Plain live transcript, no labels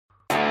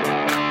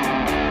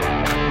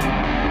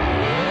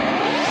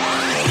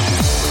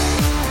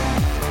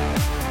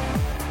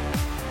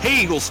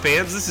Eagles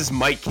fans, this is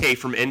Mike K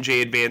from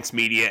NJ Advanced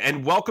Media,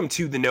 and welcome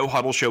to the No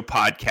Huddle Show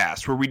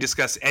podcast, where we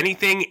discuss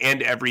anything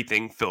and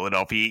everything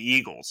Philadelphia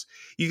Eagles.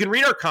 You can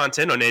read our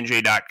content on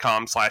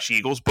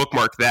nj.com/Eagles,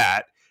 bookmark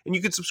that, and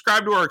you can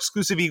subscribe to our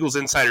exclusive Eagles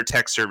Insider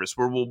text service,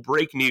 where we'll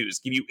break news,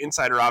 give you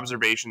insider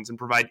observations, and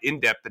provide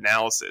in-depth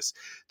analysis.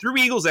 Through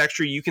Eagles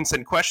Extra, you can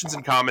send questions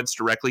and comments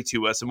directly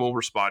to us, and we'll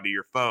respond to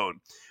your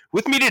phone.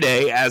 With me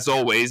today, as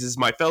always, is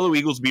my fellow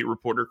Eagles beat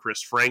reporter,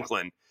 Chris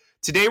Franklin.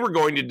 Today we're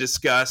going to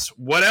discuss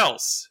what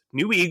else?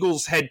 New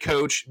Eagles head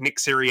coach Nick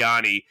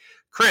Sirianni.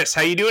 Chris,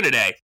 how you doing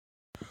today?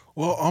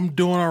 Well, I'm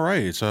doing all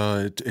right.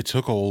 It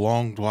took a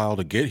long while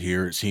to get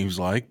here, it seems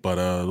like, but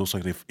it looks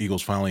like the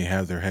Eagles finally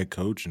have their head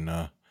coach,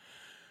 and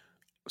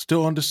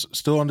still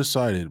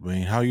undecided. I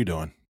mean, how you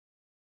doing?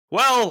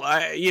 Well,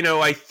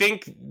 I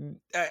think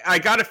I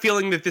got a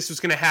feeling that this was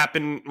going to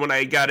happen when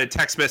I got a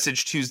text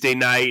message Tuesday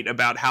night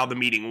about how the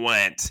meeting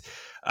went.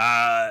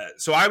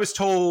 So I was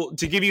told,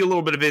 to give you a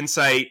little bit of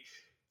insight,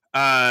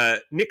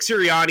 Nick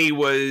Sirianni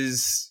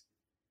was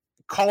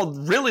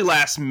called really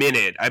last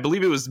minute. I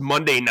believe it was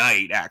Monday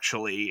night,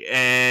 actually,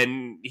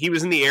 and he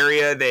was in the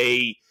area.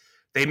 They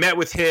met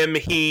with him.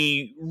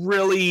 He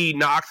really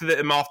knocked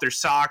them off their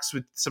socks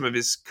with some of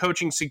his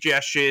coaching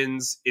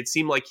suggestions. It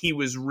seemed like he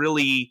was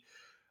really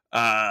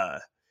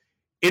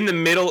in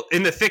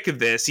the thick of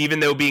this,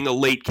 even though being a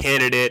late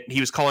candidate. He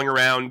was calling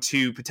around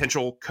to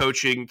potential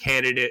coaching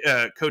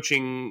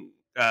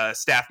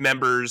staff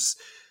members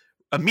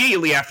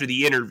immediately after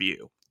the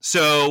interview.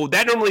 So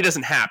that normally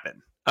doesn't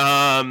happen.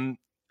 And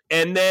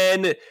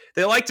then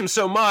they liked him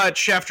so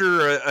much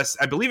after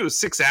I believe it was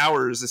 6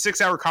 hours, a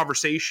 6-hour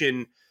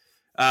conversation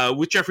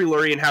with Jeffrey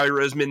Lurie and Howie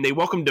Roseman. They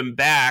welcomed him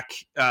back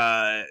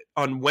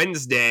on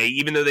Wednesday,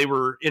 even though they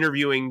were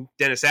interviewing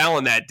Dennis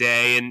Allen that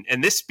day.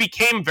 And this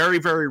became very,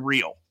 very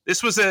real.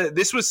 This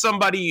was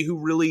somebody who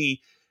really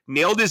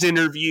nailed his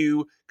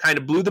interview, kind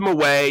of blew them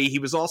away. He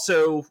was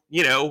also,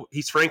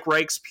 he's Frank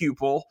Reich's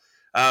pupil.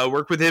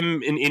 Worked with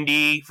him in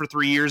Indy for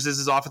 3 years as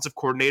his offensive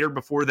coordinator.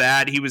 Before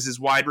that, he was his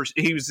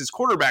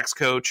quarterbacks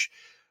coach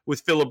with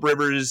Phillip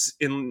Rivers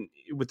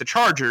with the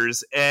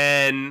Chargers.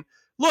 And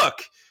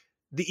look,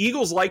 the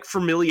Eagles like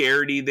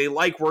familiarity. They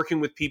like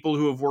working with people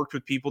who have worked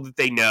with people that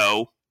they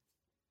know.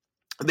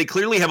 They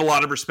clearly have a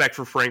lot of respect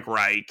for Frank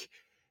Reich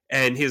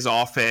and his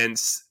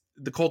offense.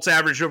 The Colts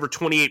averaged over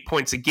 28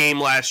 points a game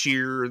last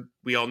year.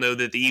 We all know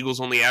that the Eagles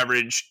only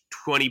averaged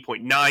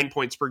 20.9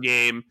 points per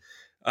game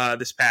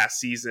this past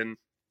season.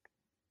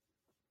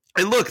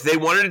 And look, they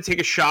wanted to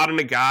take a shot on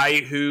a guy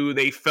who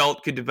they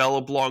felt could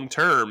develop long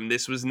term.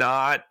 This was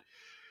not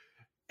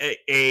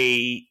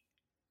a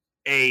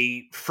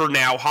for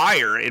now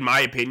hire, in my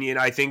opinion.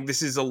 I think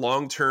this is a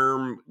long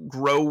term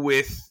grow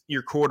with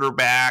your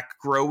quarterback,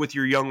 grow with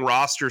your young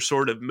roster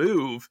sort of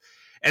move.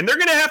 And they're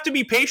going to have to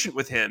be patient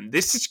with him.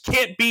 This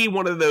can't be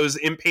one of those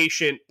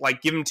impatient,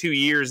 like give him 2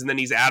 years and then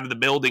he's out of the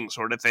building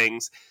sort of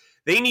things.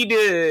 They need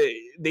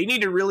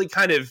to really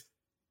kind of,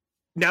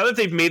 now that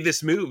they've made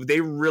this move,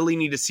 they really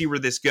need to see where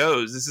this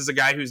goes. This is a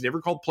guy who's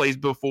never called plays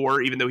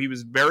before, even though he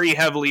was very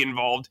heavily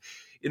involved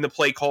in the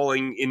play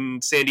calling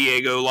in San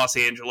Diego, Los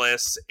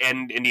Angeles,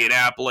 and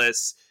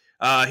Indianapolis.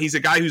 He's a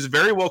guy who's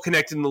very well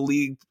connected in the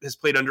league, has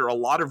played under a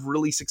lot of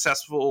really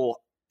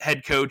successful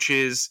head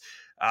coaches.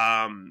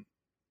 And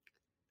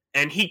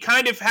he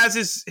kind of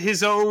has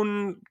his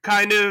own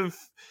kind of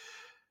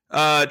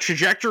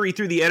trajectory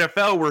through the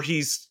NFL, where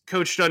he's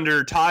coached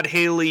under Todd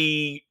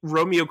Haley,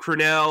 Romeo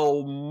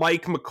Crennel,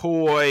 Mike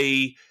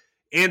McCoy,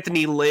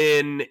 Anthony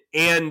Lynn,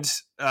 and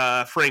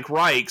Frank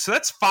Reich. So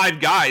that's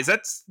 5 guys.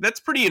 That's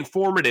pretty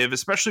informative,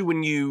 especially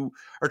when you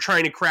are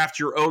trying to craft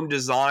your own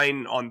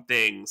design on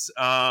things.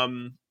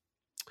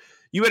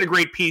 You had a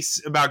great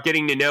piece about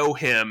getting to know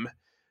him.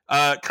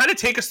 Kind of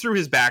take us through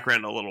his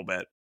background a little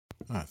bit.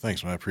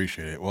 Thanks, man. I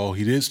appreciate it. Well,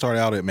 he did start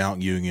out at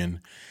Mount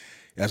Union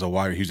as a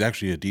wide. He was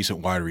actually a decent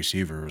wide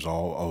receiver. It was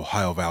all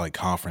Ohio Valley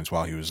Conference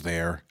while he was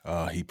there.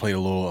 He played a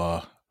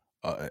little.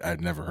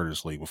 I'd never heard of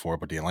this league before,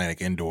 but the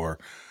Atlantic Indoor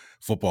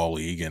Football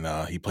League,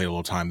 and he played a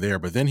little time there.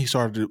 But then he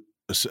started to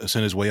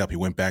ascend his way up. He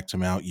went back to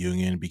Mount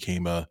Union,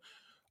 became a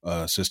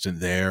assistant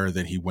there.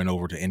 Then he went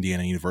over to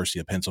Indiana University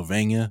of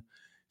Pennsylvania,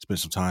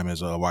 spent some time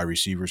as a wide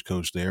receivers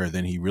coach there. And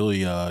then he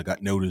really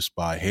got noticed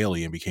by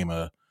Haley and became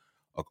a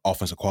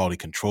offensive quality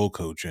control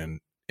coach. And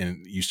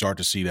you start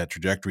to see that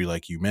trajectory,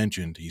 like you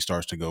mentioned. He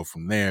starts to go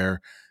from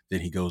there.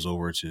 Then he goes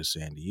over to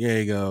San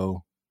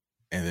Diego,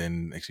 and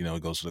then next he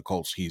goes to the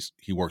Colts.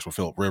 He works with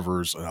Phillip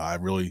Rivers. I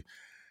really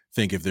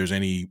think if there's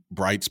any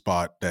bright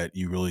spot that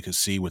you really could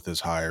see with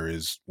this hire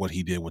is what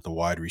he did with the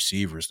wide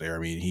receivers there. I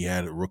mean, he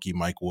had a rookie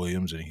Mike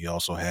Williams, and he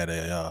also had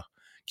a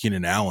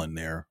Keenan Allen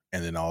there.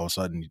 And then all of a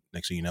sudden,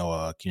 next thing you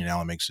know, Keenan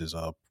Allen makes his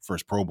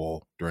first Pro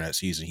Bowl during that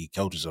season. He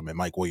coaches him, and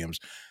Mike Williams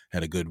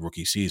had a good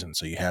rookie season.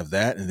 So you have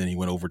that, and then he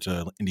went over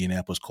to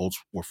Indianapolis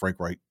Colts with Frank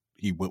Reich.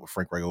 He went with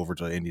Frank Reich over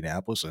to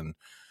Indianapolis, and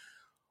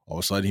all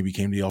of a sudden he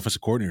became the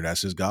offensive coordinator.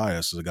 That's his guy.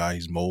 That's the guy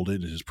he's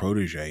molded, his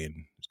protege, and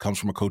comes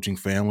from a coaching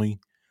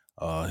family.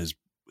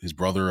 His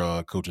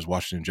brother coaches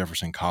Washington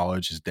Jefferson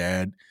College. His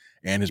dad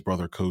and his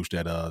brother coached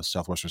at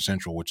Southwestern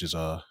Central, which is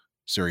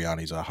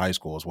Sirianni's high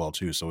school as well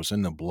too. So it's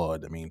in the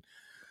blood. I mean,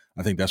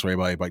 I think that's why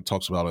everybody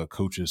talks about a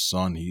coach's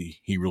son.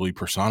 He really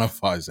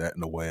personifies that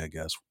in a way, I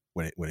guess,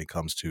 when it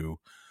comes to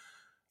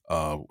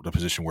the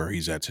position where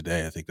he's at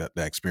today. I think that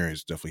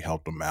experience definitely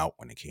helped him out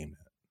when it came to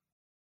that.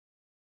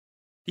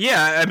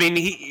 Yeah, I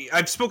mean,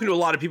 I've spoken to a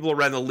lot of people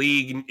around the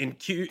league,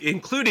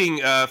 including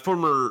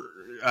former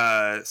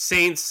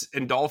Saints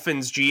and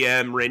Dolphins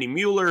GM Randy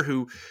Mueller,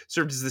 who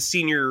served as the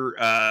senior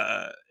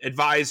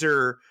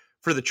advisor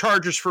for the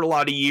Chargers for a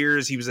lot of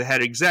years. He was a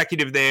head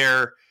executive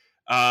there.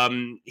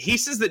 He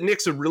says that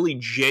Nick's a really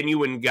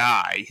genuine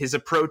guy. His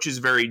approach is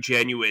very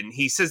genuine.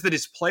 He says that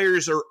his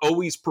players are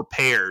always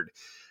prepared.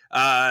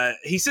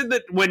 He said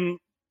that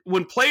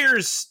when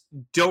players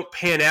don't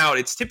pan out,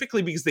 it's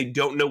typically because they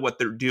don't know what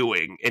they're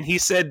doing. And he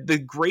said the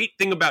great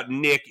thing about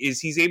Nick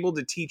is he's able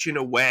to teach in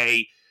a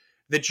way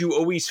that you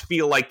always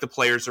feel like the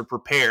players are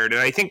prepared.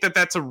 And I think that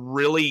that's a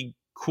really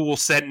cool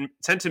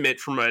sentiment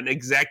from an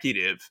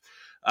executive.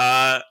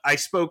 I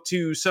spoke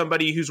to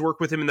somebody who's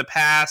worked with him in the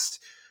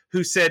past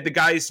who said the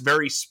guy's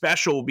very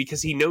special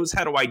because he knows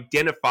how to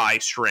identify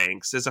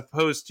strengths as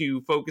opposed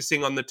to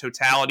focusing on the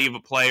totality of a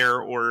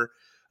player or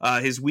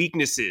his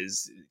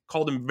weaknesses.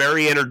 Called him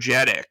very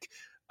energetic.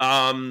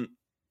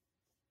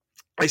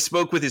 I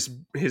spoke with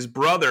his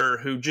brother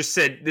who just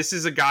said this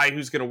is a guy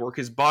who's going to work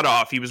his butt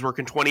off. He was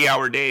working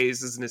 20-hour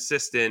days as an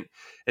assistant,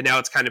 and now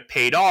it's kind of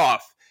paid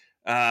off.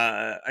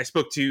 I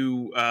spoke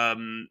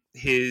to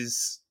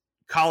his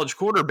college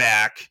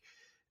quarterback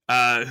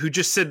who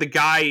just said the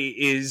guy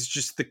is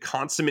just the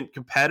consummate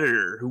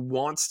competitor who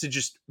wants to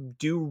just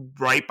do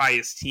right by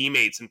his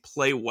teammates and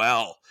play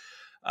well.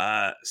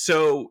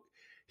 So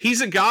he's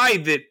a guy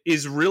that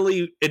is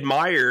really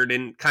admired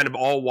in kind of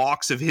all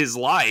walks of his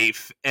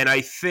life. And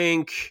I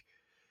think,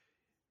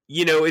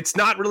 it's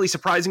not really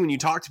surprising when you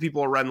talk to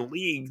people around the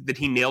league that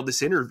he nailed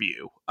this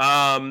interview.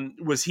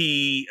 Was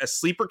he a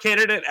sleeper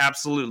candidate?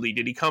 Absolutely.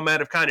 Did he come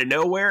out of kind of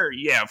nowhere?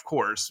 Yeah, of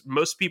course.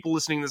 Most people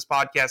listening to this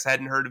podcast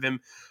hadn't heard of him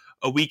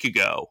a week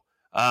ago.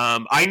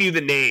 I knew the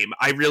name.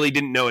 I really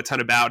didn't know a ton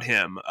about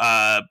him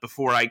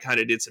before I kind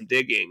of did some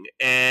digging.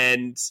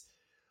 And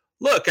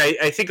look,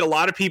 I think a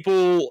lot of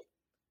people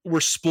were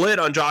split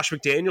on Josh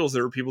McDaniels.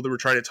 There were people that were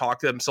trying to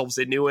talk themselves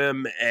into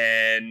him,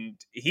 and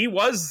he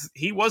was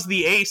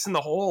the ace in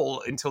the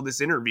hole until this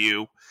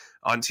interview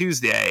on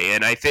Tuesday.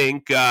 And I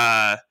think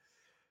the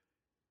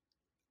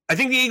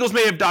Eagles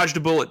may have dodged a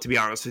bullet, to be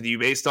honest with you,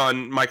 based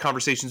on my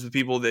conversations with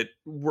people that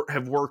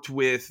have worked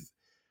with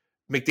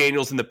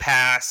McDaniels in the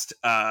past.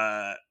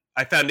 I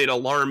found it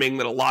alarming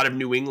that a lot of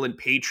New England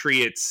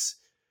Patriots,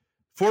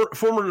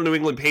 former New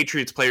England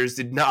Patriots players,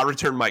 did not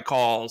return my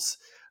calls.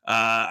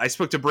 I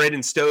spoke to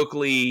Brandon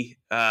Stokely,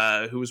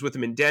 who was with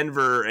him in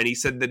Denver, and he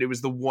said that it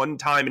was the one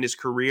time in his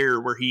career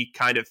where he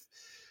kind of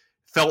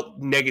felt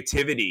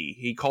negativity.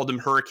 He called him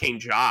Hurricane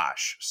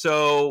Josh.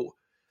 So,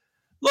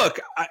 look,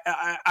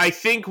 I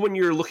think when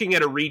you're looking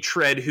at a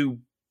retread who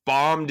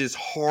bombed as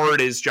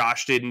hard as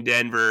Josh did in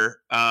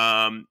Denver,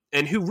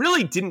 and who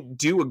really didn't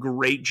do a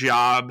great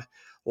job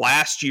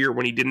last year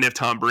when he didn't have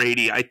Tom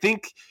Brady, I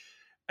think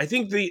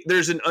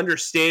there's an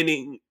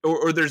understanding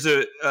or there's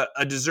a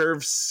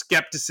deserved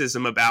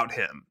skepticism about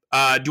him.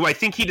 Do I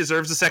think he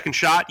deserves a second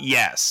shot?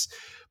 Yes.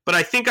 But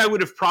I think I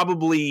would have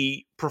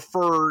probably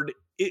preferred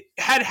it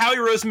had Howie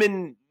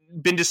Roseman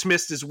been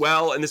dismissed as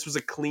well, and this was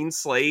a clean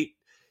slate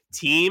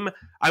team.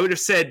 I would have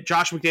said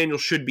Josh McDaniels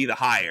should be the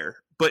hire.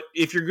 But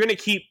if you're going to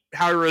keep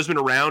Howie Roseman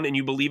around and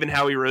you believe in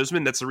Howie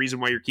Roseman, that's the reason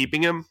why you're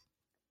keeping him,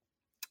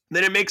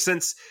 then it makes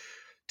sense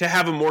to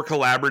have a more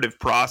collaborative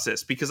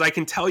process, because I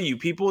can tell you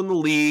people in the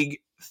league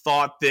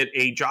thought that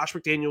a Josh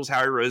McDaniels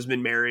Howie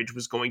Roseman marriage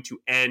was going to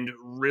end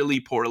really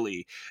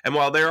poorly. And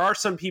while there are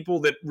some people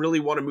that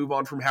really want to move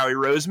on from Howie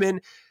Roseman,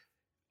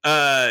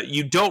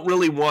 you don't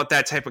really want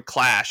that type of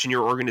clash in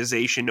your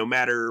organization, no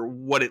matter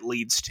what it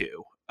leads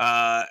to.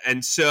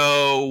 And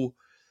so,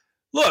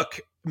 look,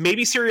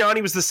 maybe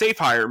Sirianni was the safe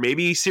hire.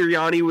 Maybe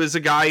Sirianni was a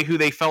guy who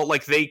they felt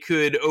like they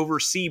could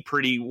oversee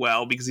pretty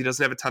well because he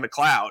doesn't have a ton of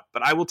clout.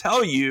 But I will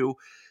tell you,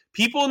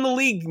 people in the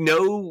league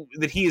know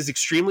that he is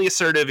extremely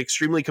assertive,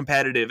 extremely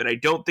competitive, and I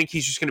don't think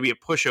he's just going to be a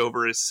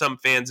pushover, as some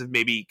fans have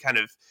maybe kind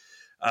of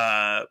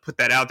put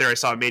that out there. I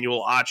saw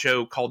Emmanuel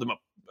Acho called him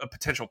a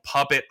potential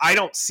puppet. I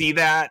don't see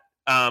that.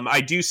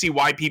 I do see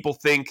why people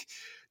think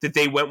that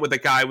they went with a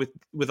guy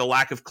with a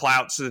lack of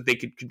clout so that they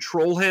could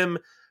control him.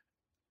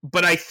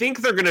 But I think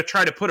they're going to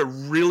try to put a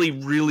really,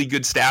 really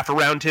good staff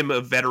around him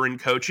of veteran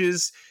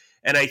coaches.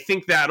 And I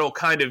think that'll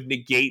kind of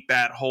negate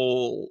that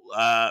whole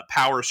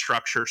power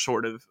structure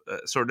sort of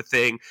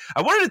thing.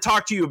 I wanted to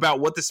talk to you about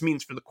what this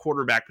means for the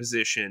quarterback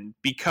position,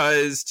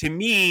 because to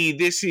me,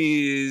 this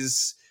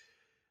is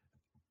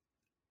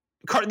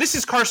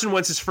Carson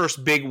Wentz's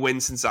first big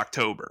win since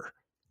October.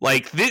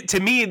 Like,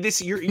 to me,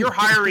 you're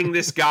hiring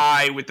this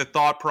guy with the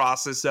thought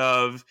process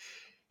of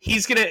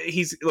he's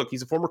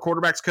a former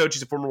quarterbacks coach.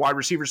 He's a former wide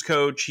receivers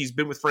coach. He's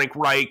been with Frank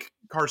Reich,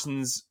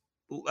 Carson's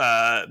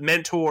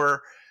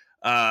mentor.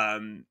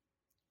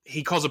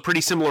 he calls a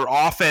pretty similar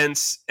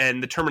offense,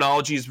 and the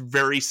terminology is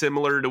very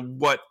similar to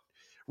what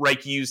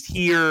Reich used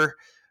here.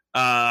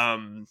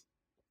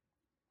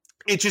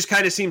 It just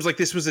kind of seems like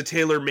this was a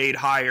tailor-made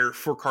hire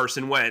for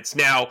Carson Wentz.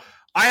 Now,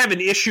 I have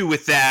an issue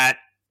with that,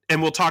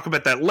 and we'll talk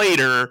about that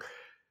later.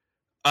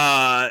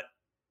 But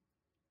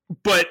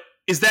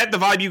is that the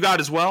vibe you got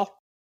as well?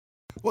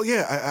 Well,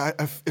 yeah,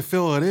 I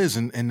feel it is,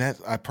 and that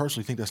I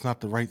personally think that's not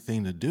the right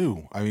thing to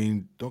do. I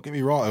mean, don't get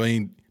me wrong. I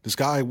mean, this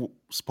guy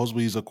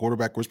supposedly is a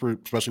quarterback whisperer,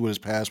 especially with his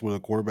past with a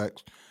quarterback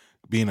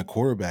being a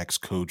quarterback's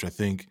coach. I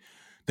think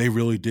they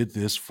really did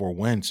this for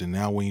Wentz, and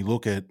now when you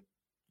look at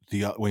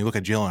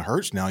Jalen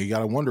Hurts, now you got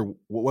to wonder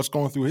what's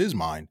going through his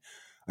mind.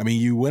 I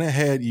mean, you went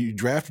ahead, you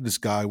drafted this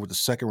guy with the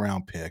second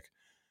round pick,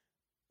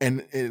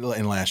 and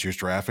in last year's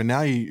draft, and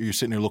now you're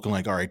sitting there looking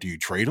like, all right, do you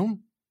trade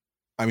him?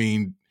 I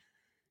mean,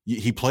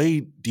 he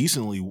played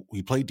decently.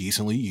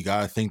 You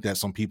got to think that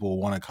some people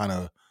want to kind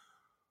of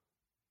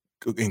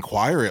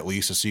inquire at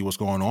least to see what's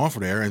going on for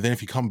there. And then if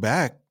he comes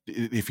back,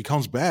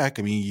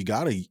 I mean, you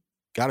got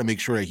to make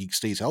sure that he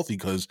stays healthy,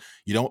 because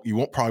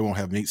you probably won't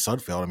have Nate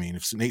Sudfeld. I mean,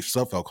 if Nate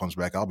Sudfeld comes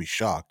back, I'll be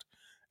shocked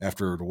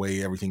after the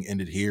way everything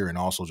ended here, and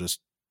also just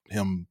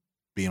him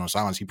being on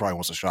silence. He probably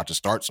wants a shot to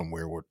start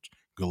somewhere. Which,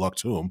 good luck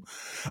to him.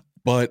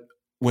 But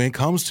when it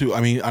comes to,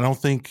 I mean, I don't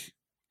think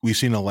we've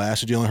seen the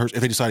last of Jalen Hurts.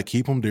 If they decide to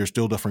keep him, there's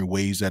still different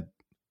ways that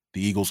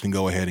the Eagles can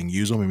go ahead and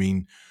use him. I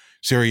mean,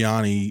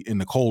 Sirianni in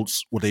the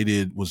Colts, what they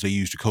did was they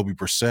used Jacoby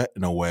Brissett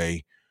in a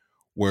way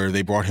where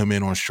they brought him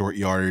in on short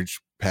yardage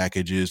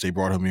packages. They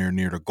brought him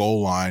near the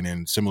goal line,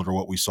 and similar to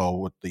what we saw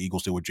what the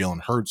Eagles did with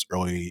Jalen Hurts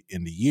early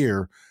in the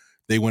year,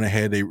 they went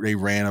ahead, they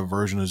ran a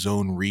version of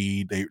zone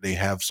read. They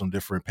have some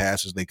different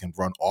passes they can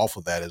run off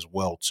of that as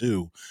well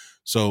too.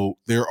 So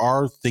there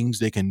are things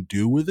they can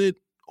do with it.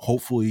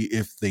 Hopefully,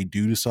 if they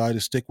do decide to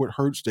stick with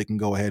Hurts, they can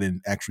go ahead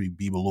and actually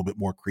be a little bit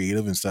more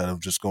creative instead of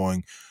just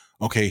going,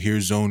 okay,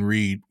 here's zone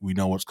read. We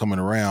know what's coming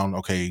around.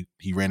 Okay,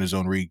 he ran his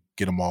zone read,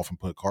 get him off and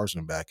put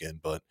Carson back in.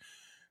 But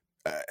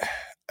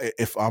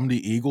if I'm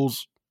the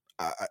Eagles,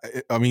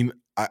 I mean,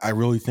 I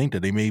really think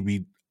that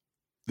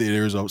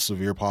there's a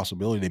severe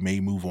possibility they may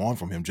move on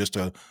from him just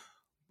to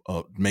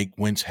make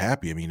Wentz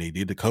happy. I mean, they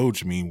did the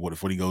coach. I mean, what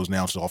if he goes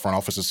now to the front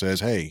office and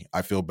says, hey,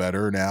 I feel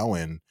better now,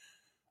 and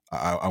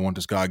I want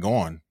this guy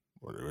gone.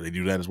 Or they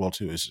do that as well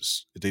too.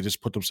 They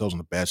just put themselves in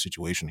a bad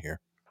situation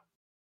here.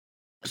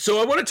 So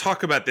I want to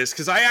talk about this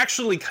because I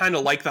actually kind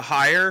of like the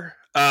hire.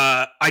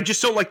 I just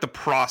don't like the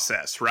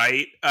process,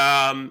 right?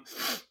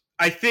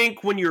 I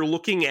think when you're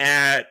looking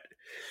at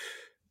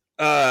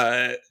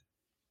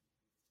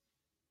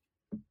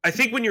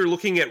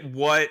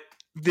what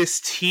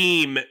this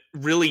team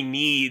really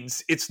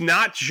needs, it's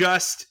not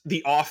just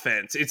the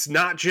offense. It's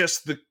not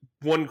just the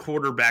one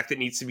quarterback that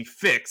needs to be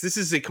fixed. This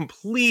is a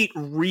complete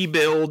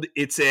rebuild.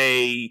 It's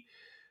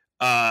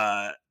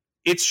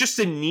just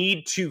a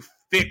need to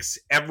fix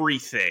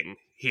everything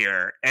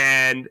here.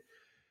 And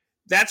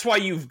that's why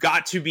you've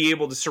got to be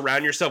able to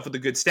surround yourself with a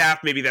good staff.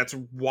 Maybe that's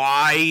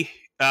why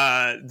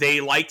they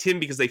liked him,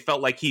 because they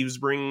felt like he was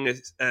bringing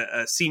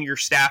a senior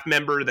staff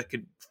member that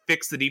could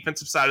fix the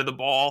defensive side of the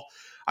ball.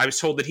 I was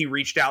told that he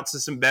reached out to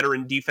some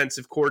veteran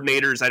defensive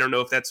coordinators. I don't know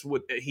if that's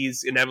what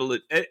he's inevitably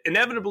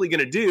going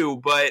to do,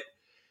 but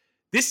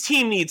this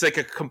team needs like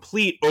a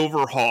complete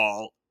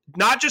overhaul,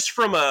 not just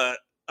from a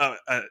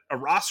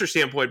roster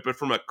standpoint, but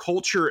from a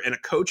culture and a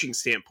coaching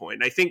standpoint.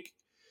 And I think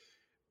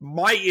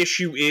my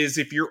issue is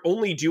if you're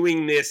only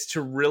doing this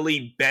to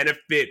really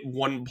benefit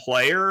one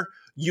player,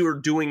 you're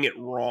doing it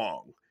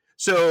wrong.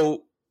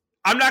 So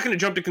I'm not going to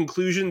jump to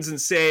conclusions and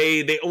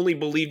say they only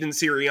believed in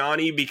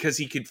Sirianni because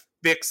he could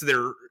fix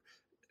their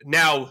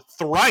now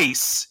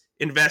thrice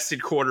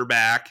invested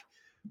quarterback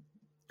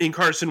in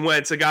Carson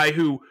Wentz, a guy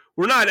who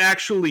we're not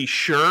actually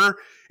sure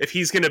if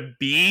he's going to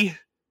be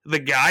the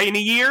guy in a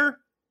year.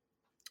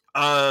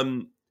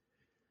 But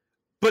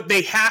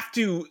they have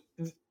to,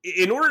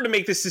 in order to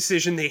make this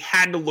decision, they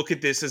had to look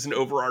at this as an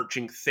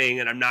overarching thing,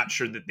 and I'm not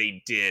sure that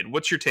they did.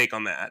 What's your take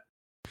on that?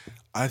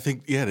 I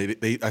think, yeah,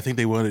 I think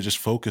they would have just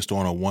focused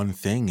on a one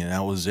thing, and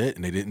that was it,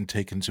 and they didn't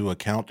take into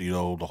account, the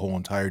whole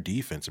entire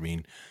defense. I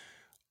mean,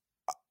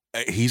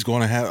 he's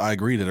going to have. I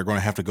agree that they're going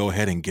to have to go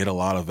ahead and get a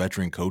lot of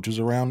veteran coaches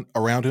around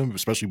him,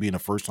 especially being a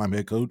first time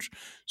head coach,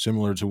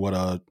 similar to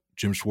what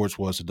Jim Schwartz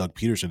was to Doug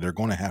Peterson. They're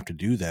going to have to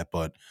do that,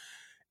 but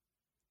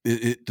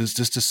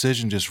this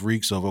decision just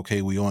reeks of,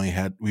 okay, we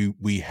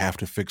have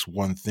to fix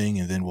one thing,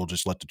 and then we'll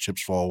just let the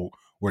chips fall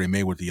where they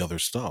may with the other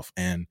stuff.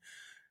 And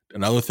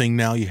another thing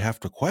now you have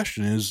to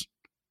question is,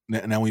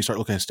 now when you start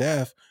looking at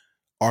staff,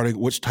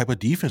 which type of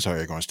defense are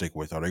they going to stick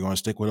with? Are they going to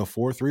stick with a 4-3,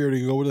 or are they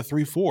going to go with a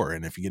 3-4?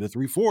 And if you get a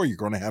 3-4, you're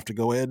going to have to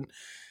go ahead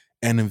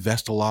and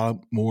invest a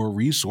lot more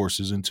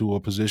resources into a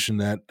position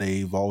that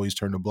they've always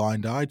turned a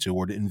blind eye to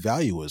or didn't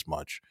value as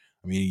much.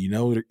 I mean, you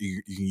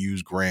can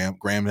use Graham.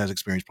 Graham has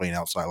experience playing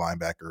outside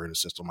linebacker in a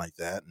system like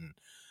that, and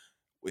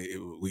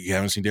we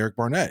haven't seen Derek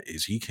Barnett.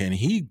 Can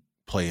he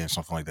play in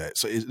something like that?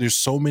 So there's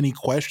so many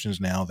questions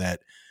now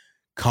that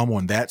come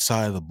on that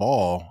side of the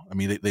ball, I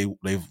mean,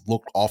 they've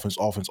looked offense.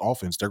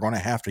 They're going to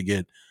have to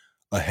get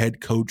a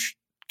head coach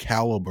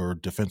caliber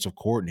defensive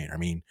coordinator. I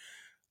mean,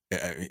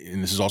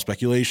 and this is all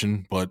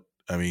speculation, but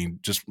I mean,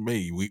 just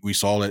me. We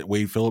saw that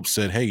Wade Phillips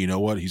said, "Hey, you know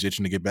what? He's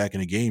itching to get back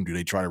in the game. Do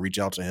they try to reach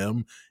out to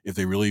him if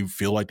they really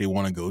feel like they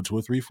want to go to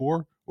a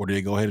 3-4, or do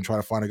they go ahead and try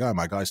to find a guy?"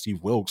 My guy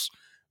Steve Wilkes,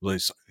 who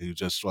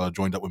just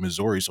joined up with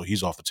Missouri, so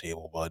he's off the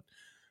table. But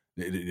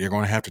they're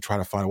going to have to try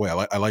to find a way.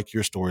 I like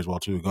your story as well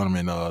too.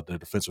 Gunnerman, the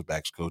defensive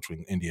backs coach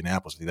in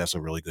Indianapolis, I think that's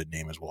a really good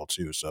name as well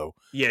too. So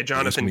yeah,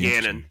 Jonathan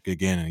Gannon.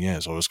 Gannon, yeah.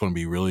 So it's going to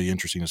be really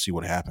interesting to see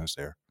what happens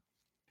there.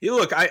 Yeah,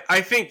 look,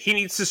 I think he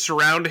needs to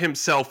surround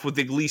himself with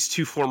at least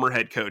 2 former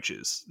head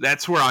coaches.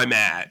 That's where I'm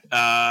at.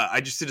 I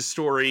just did a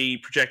story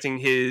projecting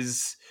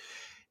his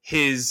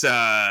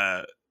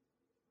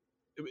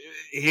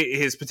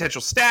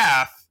potential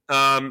staff.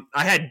 I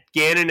had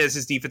Gannon as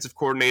his defensive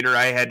coordinator.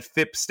 I had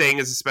Phipp staying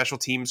as a special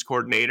teams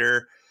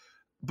coordinator.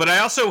 But I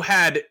also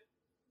had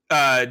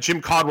Jim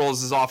Caldwell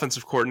as his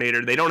offensive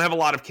coordinator. They don't have a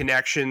lot of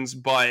connections,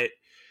 but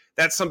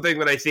that's something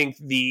that I think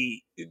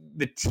the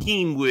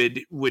team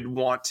would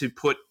want to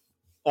put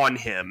on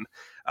him.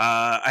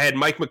 I had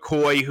Mike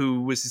McCoy,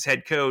 who was his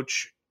head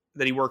coach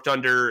that he worked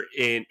under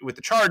with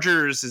the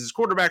Chargers as his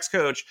quarterbacks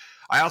coach.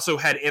 I also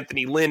had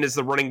Anthony Lynn as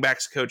the running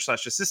backs coach /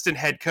 assistant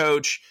head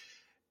coach.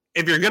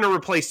 If you're going to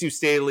replace Deuce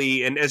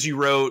Staley, and as you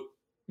wrote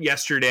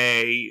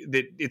yesterday,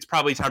 that it's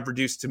probably time for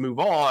Deuce to move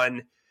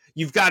on,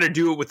 you've got to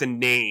do it with a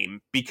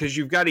name, because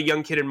you've got a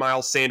young kid in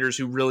Miles Sanders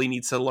who really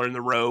needs to learn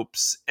the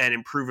ropes and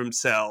improve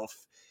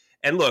himself.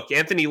 And look,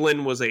 Anthony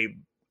Lynn wasn't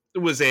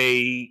as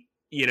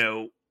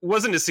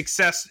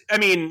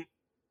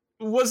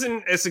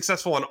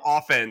successful on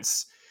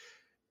offense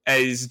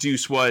as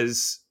Deuce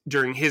was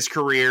during his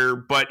career,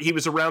 but he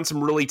was around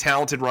some really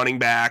talented running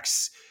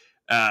backs.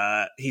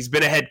 He's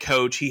been a head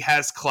coach. He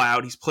has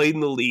clout. He's played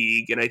in the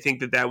league, and I think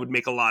that would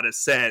make a lot of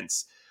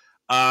sense.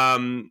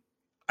 I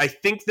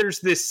think there's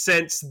this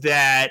sense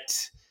that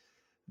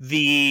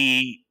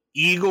the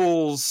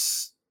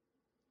Eagles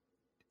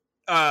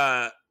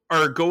are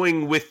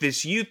going with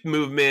this youth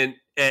movement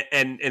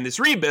and this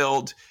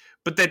rebuild,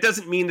 but that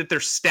doesn't mean that their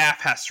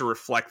staff has to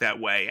reflect that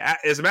way.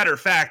 As a matter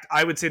of fact,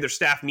 I would say their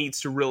staff needs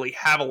to really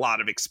have a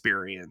lot of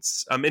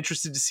experience. I'm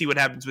interested to see what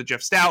happens with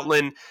Jeff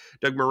Stoutland.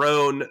 Doug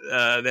Marrone,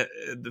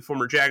 the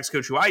former Jags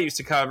coach who I used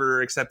to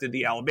cover, accepted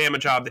the Alabama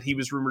job that he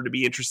was rumored to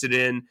be interested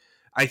in.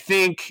 I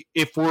think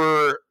if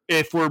we're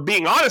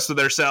being honest with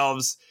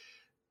ourselves,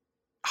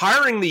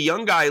 hiring the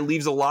young guy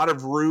leaves a lot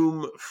of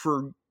room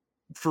for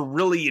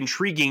really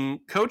intriguing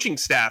coaching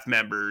staff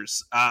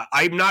members.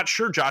 I'm not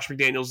sure Josh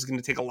McDaniels is going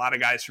to take a lot of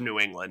guys from New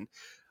England.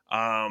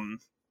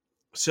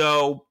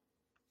 So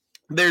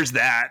there's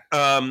that.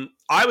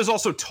 I was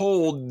also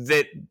told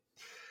that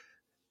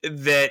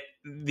the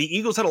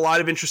Eagles had a lot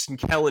of interest in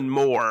Kellen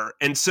Moore.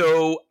 And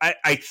so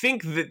I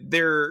think that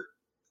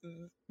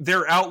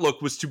their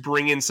outlook was to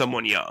bring in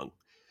someone young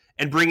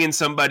and bring in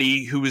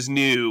somebody who was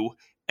new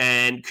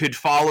and could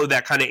follow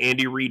that kind of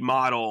Andy Reid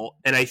model.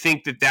 And I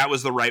think that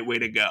was the right way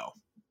to go.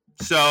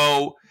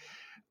 So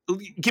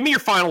give me your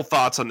final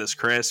thoughts on this,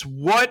 Chris.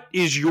 What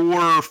is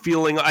your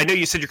feeling? I know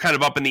you said you're kind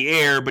of up in the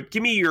air, but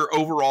give me your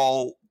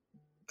overall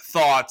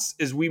thoughts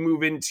as we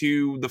move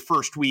into the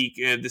first week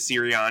of the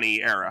Sirianni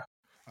era.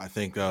 I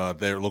think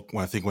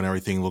when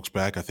everything looks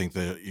back, I think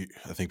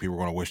people are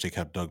going to wish they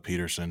kept Doug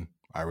Peterson.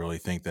 I really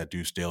think that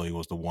Deuce Staley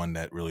was the one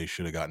that really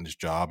should have gotten this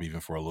job even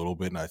for a little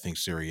bit. And I think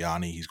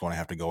Sirianni, he's going to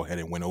have to go ahead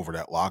and win over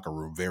that locker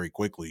room very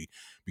quickly,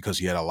 because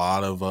he had a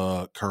lot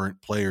of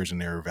current players in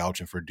there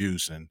vouching for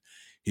Deuce, and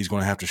he's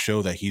going to have to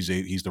show that he's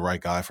the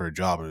right guy for the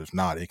job. But if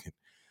not, it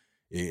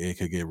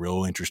could get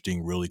real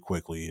interesting really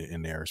quickly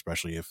in there,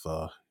 especially if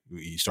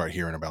you start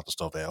hearing about the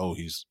stuff that,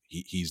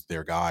 he's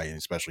their guy, and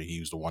especially he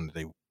was the one that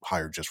they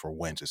hired just for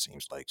Wentz, it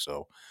seems like.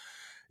 So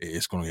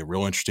it's going to get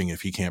real interesting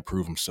if he can't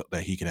prove himself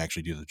that he can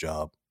actually do the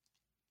job.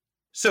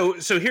 So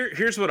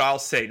here's what I'll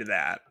say to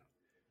that.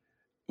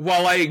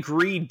 While I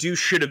agree Deuce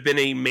should have been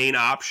a main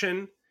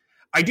option,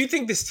 I do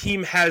think this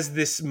team has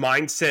this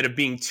mindset of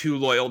being too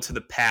loyal to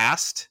the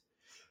past,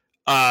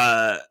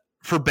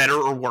 for better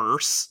or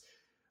worse.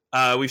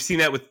 We've seen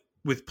that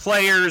with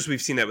players.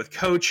 We've seen that with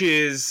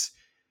coaches.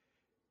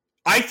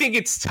 I think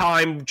it's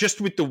time,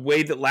 just with the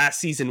way that last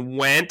season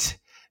went,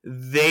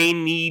 they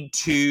need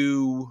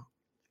to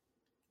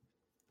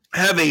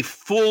have a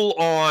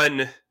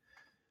full-on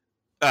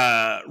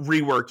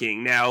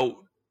reworking.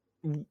 Now,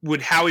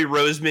 would Howie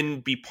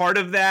Roseman be part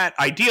of that?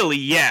 Ideally,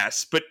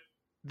 yes, but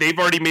they've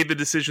already made the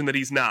decision that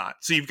he's not.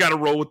 So you've got to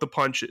roll with the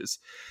punches.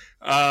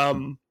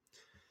 I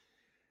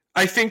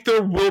think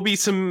there will be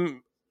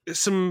some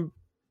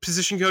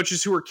position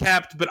coaches who are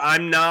kept, but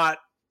I'm not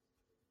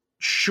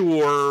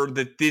sure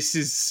that this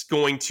is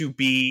going to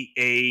be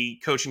a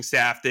coaching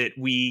staff that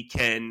we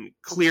can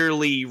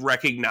clearly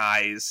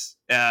recognize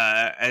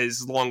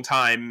as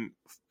longtime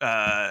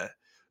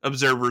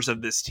observers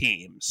of this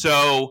team.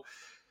 So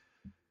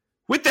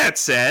with that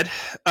said,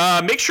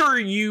 make sure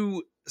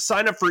you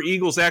sign up for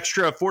Eagles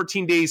Extra,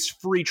 14 days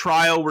free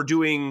trial. We're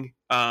doing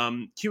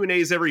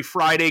Q&As every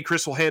Friday.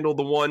 Chris will handle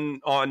the one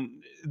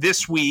on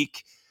this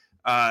week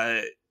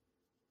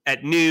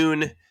at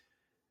noon.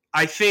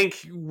 I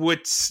think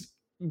what's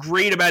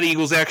great about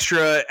Eagles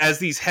Extra as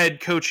these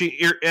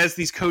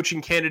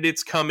coaching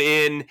candidates come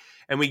in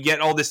and we get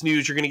all this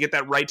news, you're going to get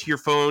that right to your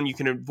phone. You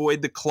can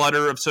avoid the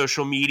clutter of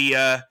social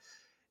media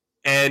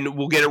and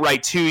we'll get it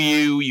right to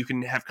you. You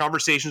can have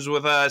conversations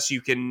with us.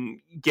 You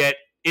can get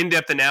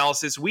in-depth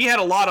analysis. We had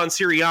a lot on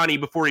Sirianni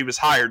before he was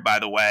hired, by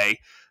the way,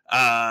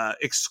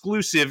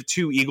 exclusive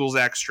to Eagles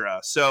Extra.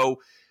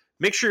 So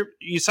make sure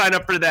you sign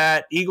up for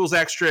that. Eagles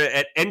Extra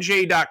at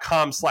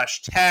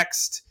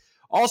nj.com/text.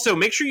 Also,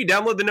 make sure you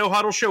download the No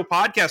Huddle Show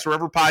podcast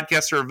wherever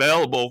podcasts are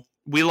available.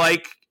 We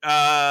like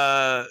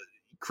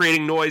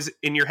creating noise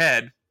in your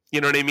head.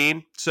 You know what I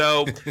mean?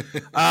 So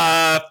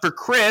for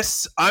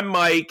Chris, I'm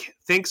Mike.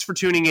 Thanks for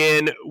tuning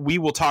in. We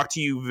will talk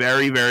to you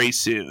very, very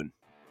soon.